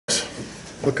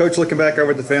Well, Coach, looking back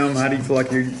over the film, how do you feel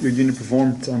like your unit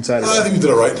performed on Saturday? I think we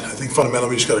did it right. I think fundamentally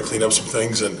we just got to clean up some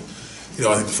things, and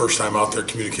I think the first time out there,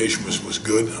 communication was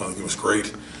good. I think it was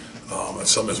great. And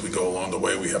some as we go along the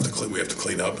way, we have to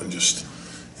clean up and just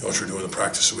what you're doing in the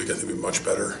practice this week. I think we're much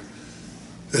better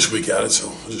this week at it, so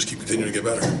we'll just keep continuing to get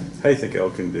better. How do you think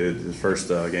Elkin did his first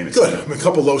game? Good. I mean, a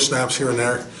couple low snaps here and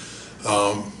there,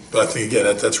 but I think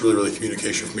again that's really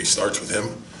communication for me starts with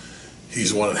him.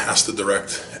 He's the one that has to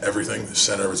direct everything. The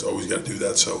center has always got to do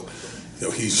that. So,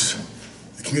 he's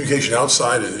the communication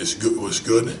outside was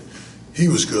good. He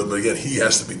was good, but again, he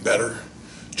has to be better,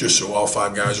 just so all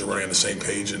five guys are running on the same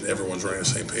page and everyone's running on the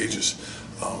same pages.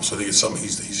 So I think it's something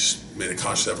he's made a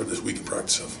conscious effort this week in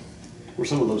practice of. Were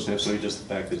some of those snaps, maybe just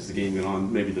the fact that as the game went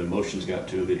on, maybe the emotions got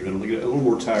to it, that you're going to get a little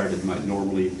more tired than you might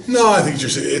normally? No, I think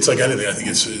it's like anything. I think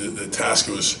it's the task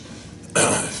was.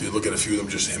 If you look at a few of them,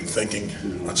 just him thinking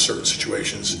on certain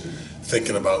situations,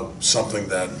 thinking about something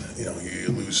that you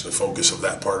lose the focus of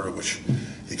that part of it, which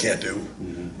you can't do.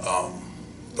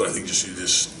 But I think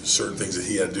just certain things that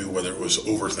he had to do, whether it was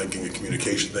overthinking a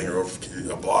communication thing or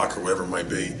a block or whatever it might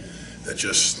be, that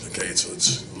just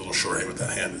it's a little shorthand with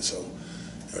that handed. So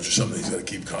it's just something he's got to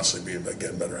keep constantly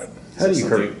getting better at. How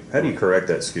do you correct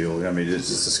that skill? I mean, it's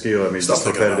just a skill. I mean, it's just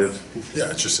repetitive.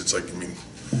 Yeah, it's like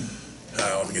I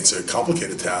don't think it's a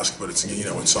complicated task, but it's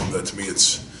it's something that to me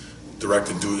it's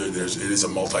directed to. It is a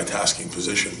multitasking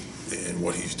position in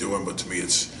what he's doing, but to me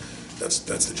that's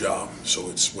the job. So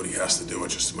it's what he has to do.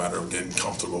 It's just a matter of getting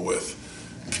comfortable with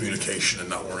communication and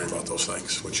not worrying about those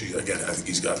things. Which I think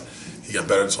he got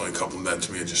better. It's only a couple of that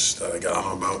to me. I got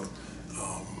on him about,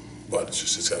 but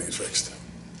it's got to get fixed.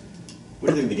 What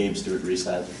do you think the game Stuart Reese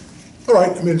had? All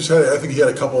right. I mean, I think he had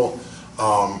a couple.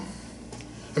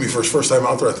 For his first time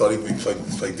out there, I thought he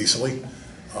played decently.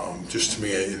 Just to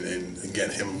me, and again,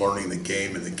 him learning the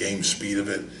game and the game speed of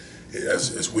it,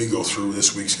 as we go through,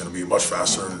 this week's going to be much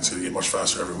faster, and it's going to get much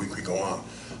faster every week we go on.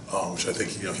 Which I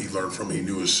think he learned from. He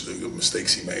knew his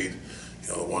mistakes he made.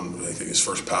 The one I think his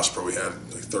first pass pro he had,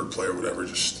 like third play or whatever,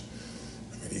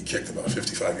 he kicked about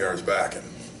 55 yards back, and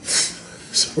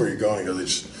so where are you going? He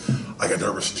goes, I got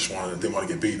nervous and didn't want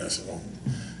to get beaten. I said, well,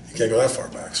 you can't go that far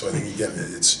back. So I think again,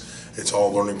 it's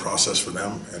all a learning process for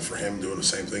them and for him doing the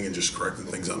same thing and just correcting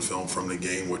things on film from the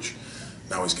game, which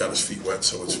now he's got his feet wet,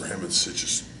 so it's for him, it's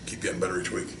just keep getting better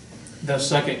each week. The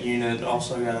second unit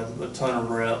also got a ton of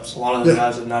reps. A lot of the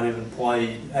guys have not even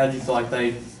played. How do you feel like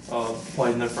they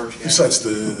played in their first game? Besides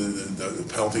the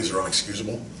penalties are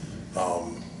unexcusable,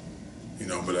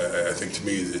 but I think to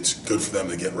me it's good for them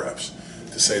to get reps.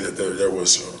 To say that there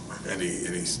was any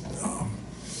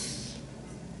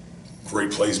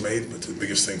great plays made, but the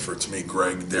biggest thing to me,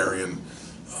 Greg, Darian,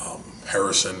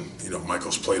 Harrison,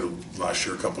 Michael's played last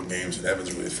year a couple of games, and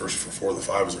Evans really for 4 of the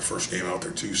 5 was their first game out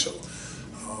there too. So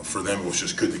for them, it was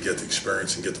just good to get the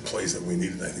experience and get the plays that we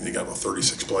needed. I think they got about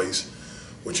 36 plays,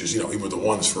 which is even the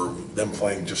ones for them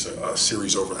playing just a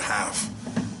series over the half,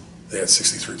 they had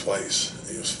 63 plays.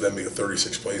 For them to get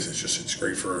 36 plays, it's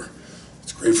great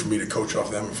for me to coach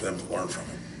off them and for them to learn from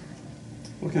it.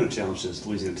 What kind of challenge does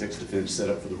Louisiana Tech's defense set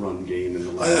up for the run game?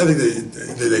 I think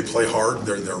they play hard.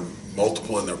 They're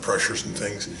multiple in their pressures and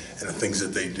things, and the things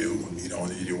that they do. And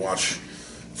you watch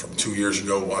from 2 years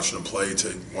ago, watching them play,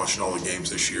 to watching all the games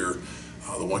this year.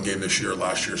 The one game this year,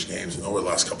 last year's games, and over the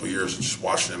last couple of years, just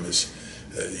watching them is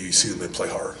you see them. They play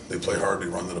hard. They play hard. They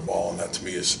run to the ball, and that to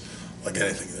me is like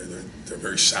anything. They're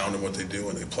very sound in what they do,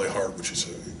 and they play hard, which is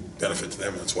a benefit to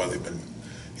them. And that's why they've been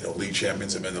league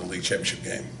champions. They've been in the league championship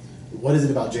game. What is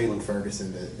it about Jalen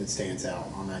Ferguson that stands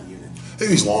out on that unit? I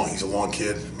think he's long. He's a long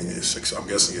kid. I mean, he's 6. I'm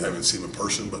guessing you haven't seen him in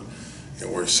person, but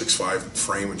we're a 6'5"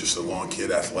 frame and just a long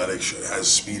kid, athletic,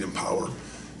 has speed and power.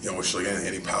 Which like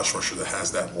any pass rusher that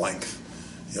has that length,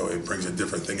 it brings a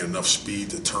different thing and enough speed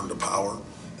to turn to power.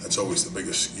 That's always the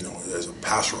biggest. As a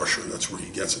pass rusher, that's where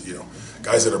he gets it.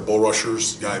 Guys that are bull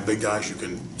rushers, big guys, you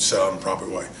can set them the proper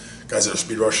way. Guys that are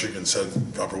speed rushers, you can set it the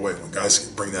proper way. When guys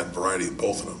can bring that variety of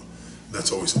both of them,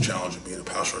 that's always the challenge of being a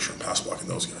pass rusher and pass blocking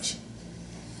those guys.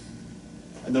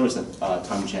 I noticed that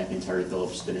time champion Terry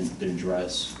Phillips didn't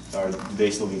dress. Do they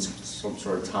still need some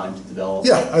sort of time to develop?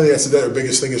 Yeah, I think that's the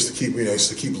biggest thing is to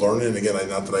keep learning. And again,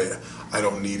 not that I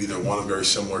don't need either one. I'm very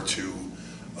similar to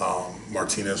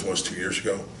Martinez was 2 years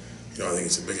ago. I think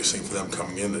it's the biggest thing for them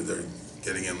coming in that they're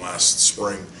getting in last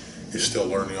spring is still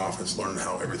learning the offense, learning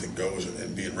how everything goes,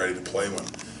 and being ready to play when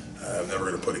I'm never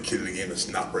going to put a kid in a game that's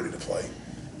not ready to play.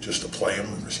 Just to play him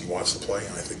because he wants to play,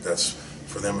 and I think that's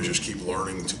for them is just keep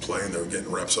learning to play, and they're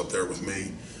getting reps up there with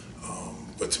me.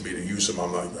 But to me, to use them,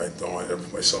 I don't ever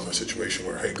put myself in a situation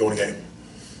where, hey, go in a game.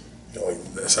 You know,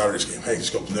 like that Saturday's game, hey,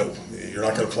 just go, no, you're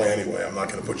not gonna play anyway, I'm not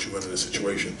gonna put you in this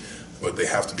situation. But they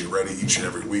have to be ready each and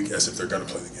every week as if they're gonna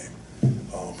play the game.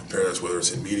 Prepared as whether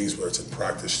it's in meetings, whether it's in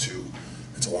practice too.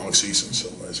 It's a long season, so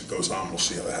as it goes on, we'll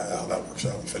see how that works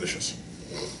out and finishes.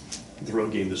 The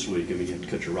road game this week, I mean, you have to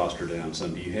cut your roster down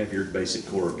some. Do you have your basic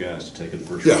core of guys to take in the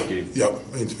first road game? Yep.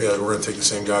 I mean, to me, we're gonna take the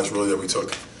same guys really that we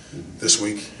took this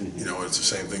week. You know, it's the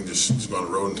same thing, just go on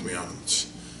the road, and to me,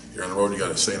 you're on the road, you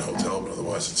gotta stay in a hotel, but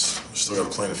otherwise, you still gotta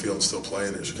play in the field and still play,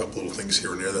 and there's a couple little things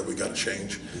here and there that we gotta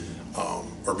change,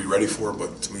 or be ready for,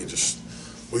 but to me,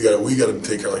 we gotta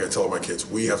take care, like I tell my kids,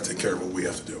 we have to take care of what we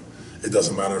have to do. It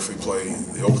doesn't matter if we play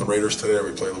the Oakland Raiders today or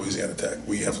we play Louisiana Tech.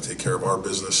 We have to take care of our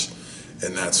business,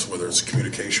 and that's whether it's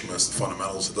communication, that's the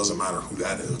fundamentals. It doesn't matter who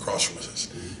that is across from us is.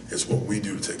 It's what we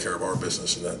do to take care of our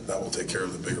business, and that will take care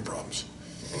of the bigger problems.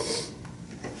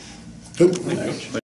 Good. Thank you, Coach.